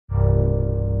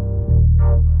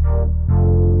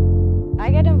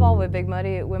with Big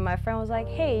Muddy when my friend was like,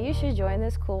 hey, you should join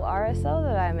this cool RSO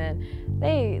that I'm in.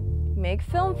 They make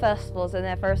film festivals. And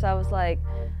at first I was like,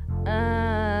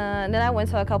 and then I went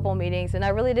to a couple meetings and I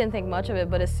really didn't think much of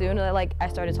it, but as soon as I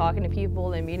started talking to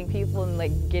people and meeting people and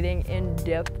like getting in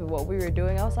depth with what we were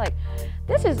doing, I was like,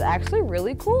 this is actually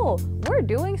really cool. We're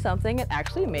doing something and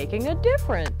actually making a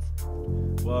difference.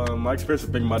 Well, my experience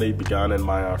with Big Muddy began in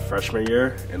my freshman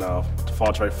year in the fall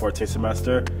 2014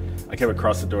 semester. I came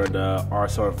across it during the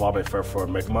RSO involvement fair for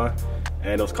MICMA,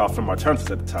 and it was called Film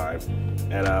Alternatives at the time.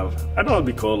 And I know it'd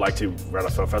be cool to run a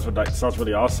film festival. That sounds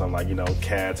really awesome,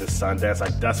 Cannes and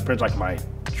Sundance. That's pretty much my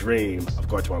dream of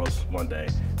going to one of those one day.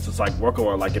 So it's like working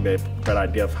on give me a better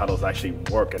idea of how those actually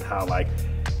work and how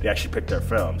they actually pick their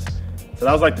films. So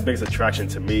that was the biggest attraction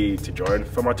to me to join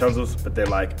Film Alternatives. But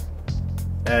then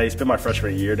I spent my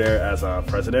freshman year there as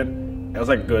president. It was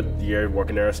a good year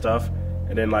working there and stuff.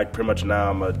 And then pretty much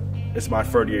now it's my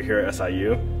third year here at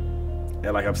SIU.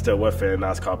 And I'm still with it, and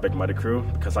now it's called Big Muddy Crew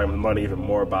because I'm learning even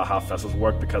more about how festivals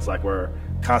work because we're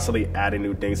constantly adding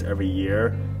new things every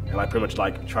year and pretty much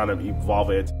trying to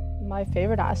evolve it. My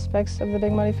favorite aspects of the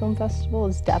Big Muddy Film Festival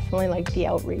is definitely the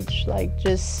outreach,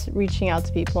 just reaching out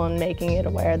to people and making it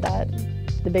aware that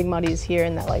the Big Muddy is here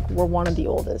and that we're one of the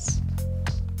oldest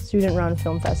student-run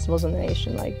film festivals in the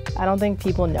nation. I don't think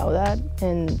people know that,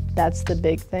 and that's the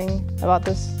big thing about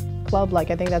this club. I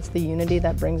think that's the unity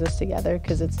that brings us together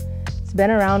because it's been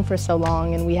around for so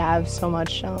long, and we have so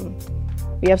much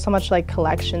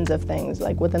collections of things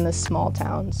within this small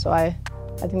town. So I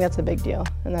think that's a big deal,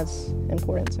 and that's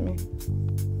important to me.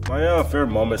 My favorite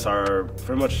moments are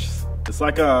pretty much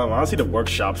honestly the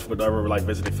workshops whenever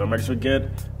visiting filmmakers would get,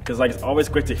 because it's always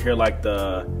great to hear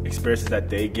the experiences that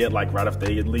they get right after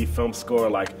they leave film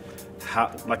school, how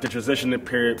the transition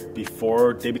period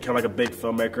before they become a big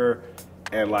filmmaker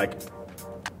and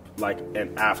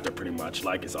and after, pretty much.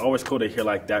 It's always cool to hear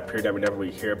that period that we never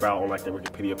really hear about on the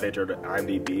Wikipedia page or the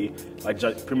IMDb.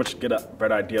 Just pretty much get a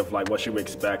better idea of what you would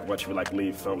expect once you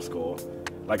leave film school.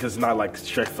 It's not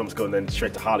straight film school and then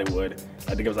straight to Hollywood.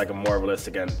 I think it was a more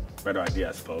realistic and better idea,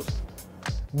 I suppose.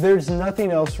 There's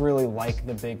nothing else really like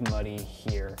the Big Muddy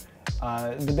here.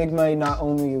 The Big Muddy not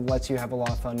only lets you have a lot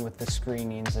of fun with the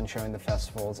screenings and showing the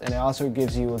festivals, and it also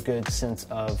gives you a good sense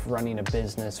of running a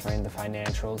business, running the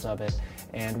financials of it,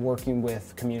 and working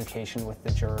with communication with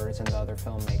the jurors and the other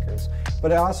filmmakers.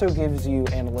 But it also gives you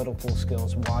analytical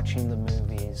skills, watching the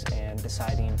movies and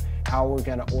deciding how we're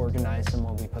going to organize them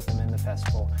when we put them in the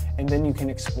festival. And then you can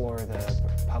explore the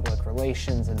public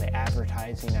relations and the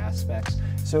advertising aspects.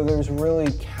 So there's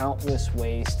really countless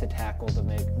ways to tackle the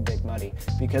Big Muddy.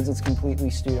 Because it's completely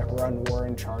student-run, we're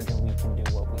in charge and we can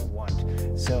do what we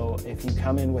want. So if you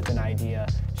come in with an idea,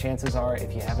 chances are,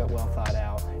 if you have it well thought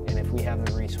out, and if we have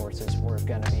the resources, we're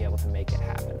going to be able to make it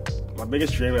happen. My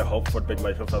biggest dream and hope for the Big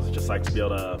Muddy Film Festival is just to be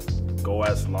able to go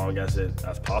as long as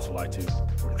possible,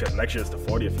 because next year is the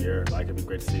 40th year. It'd be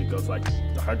great to see it go to the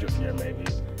 100th year maybe,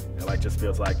 and just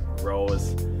feels grow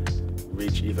as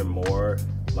reach even more,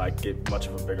 get much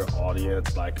of a bigger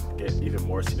audience, get even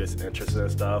more students interested in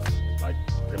stuff,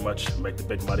 pretty much make the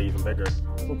Big Muddy even bigger.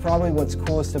 Well, probably what's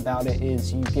coolest about it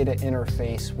is you get to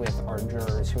interface with our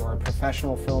jurors who are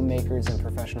professional filmmakers and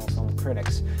professional film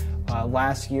critics.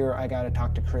 Last year I got to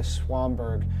talk to Chris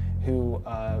Swanberg, who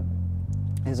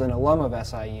is an alum of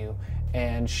SIU,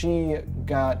 and she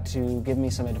got to give me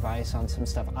some advice on some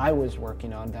stuff I was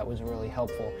working on that was really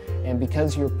helpful. And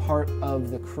because you're part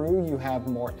of the crew, you have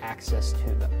more access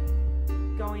to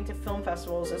them. Going to film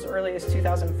festivals as early as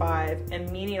 2005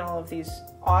 and meeting all of these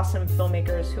awesome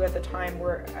filmmakers who at the time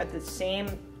were at the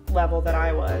same level that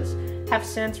I was, have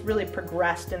since really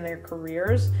progressed in their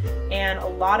careers, and a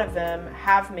lot of them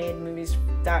have made movies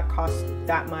that cost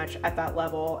that much at that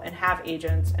level and have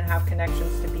agents and have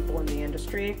connections to people in the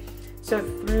industry. So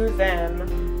through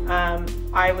them,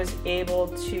 I was able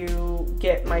to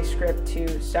get my script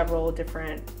to several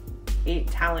different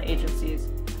talent agencies.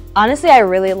 Honestly, I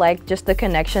really like just the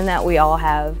connection that we all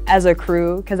have as a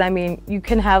crew, because I mean, you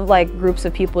can have groups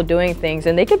of people doing things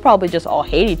and they could probably just all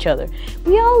hate each other.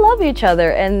 We all love each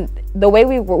other, and the way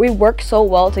we work so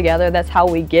well together, that's how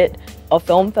we get a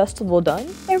film festival done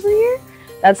every year.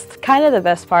 That's kind of the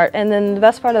best part. And then the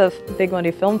best part of the Big Muddy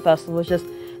Film Festival is just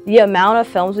the amount of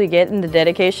films we get and the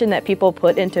dedication that people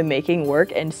put into making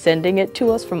work and sending it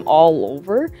to us from all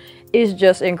over is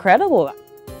just incredible.